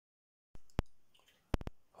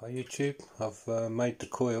Hi YouTube, I've made the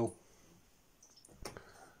coil.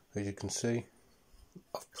 As you can see,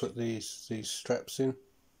 I've put these straps in.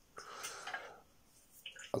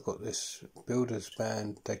 I've got this builder's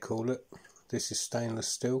band, they call it. This is stainless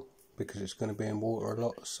steel because it's going to be in water a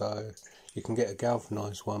lot, so you can get a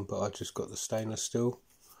galvanised one, but I just got the stainless steel.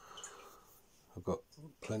 I've got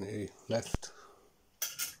plenty left,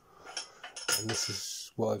 and this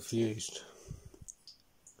is what I've used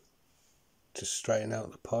to straighten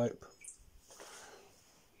out the pipe.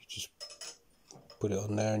 You just put it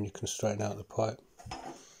on there and you can straighten out the pipe,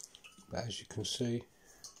 but as you can see,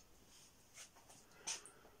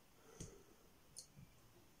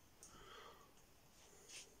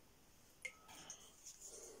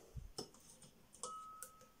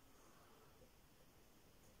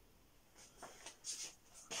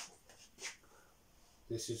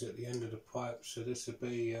 this is at the end of the pipe, so this would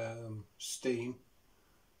be steam,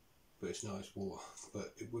 but it's not, it's water,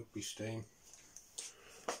 but it would be steam.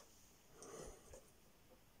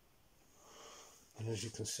 And as you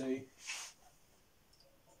can see,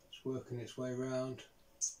 it's working its way round.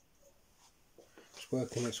 It's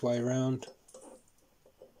working its way round.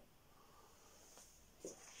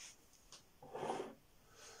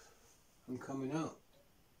 And coming out.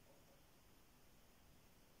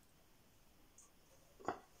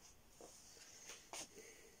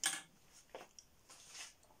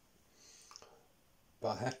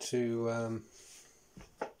 But I had to,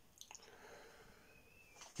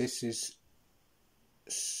 this is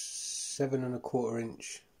 7 1/4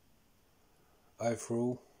 inch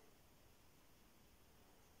overall,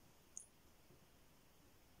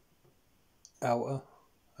 outer,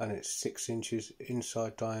 and it's 6 inches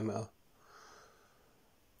inside diameter.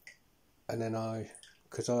 And then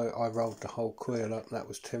because I rolled the whole coil up, that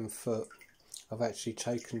was 10 foot. I've actually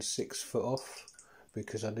taken 6 foot off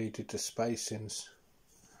because I needed the spacings.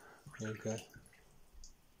 There you go.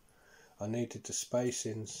 I needed the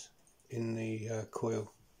spacings in the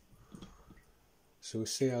coil. So we'll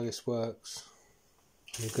see how this works.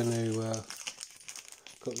 I'm going to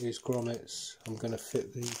got these grommets. I'm going to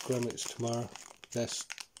fit the grommets tomorrow. That's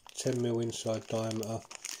 10mm inside diameter,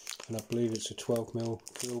 and I believe it's a 12mm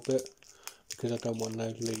drill bit because I don't want no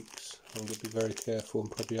leaks. I'm going to be very careful and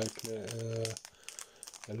probably open it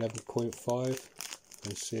at 11.5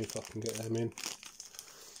 and see if I can get them in,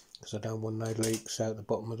 because I don't want no leaks out the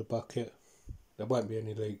bottom of the bucket. There won't be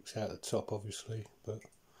any leaks out the top obviously, but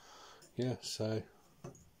yeah, so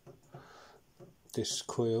this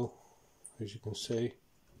coil, as you can see,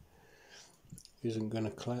 isn't going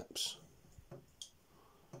to collapse.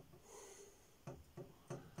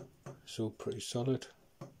 It's all pretty solid,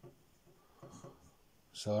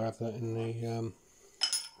 so I'll have that in the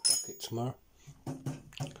bucket tomorrow, and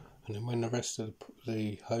then when the rest of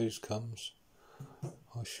the hose comes,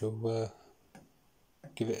 I shall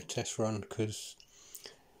give it a test run, because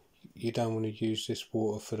you don't want to use this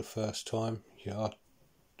water for the first time.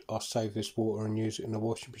 I'll save this water and use it in the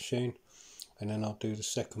washing machine, and then I'll do the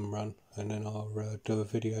second run, and then I'll do a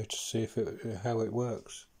video to see how it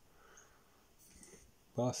works.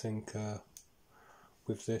 But I think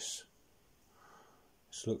with this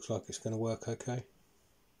looks like it's going to work okay.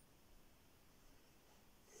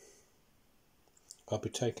 I'll be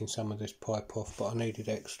taking some of this pipe off, but I needed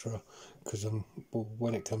extra because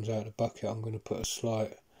when it comes out of the bucket, I'm going to put a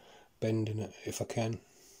slight bend in it if I can.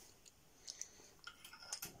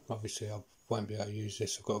 Obviously I won't be able to use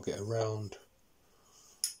this, I've got to get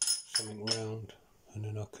something round, and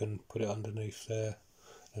then I can put it underneath there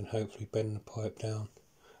and hopefully bend the pipe down,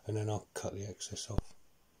 and then I'll cut the excess off.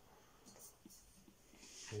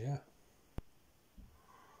 Yeah.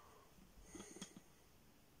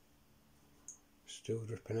 Still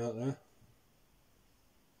dripping out there.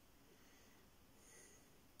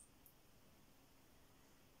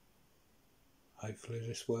 Hopefully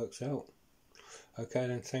this works out. Okay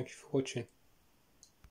then, thank you for watching.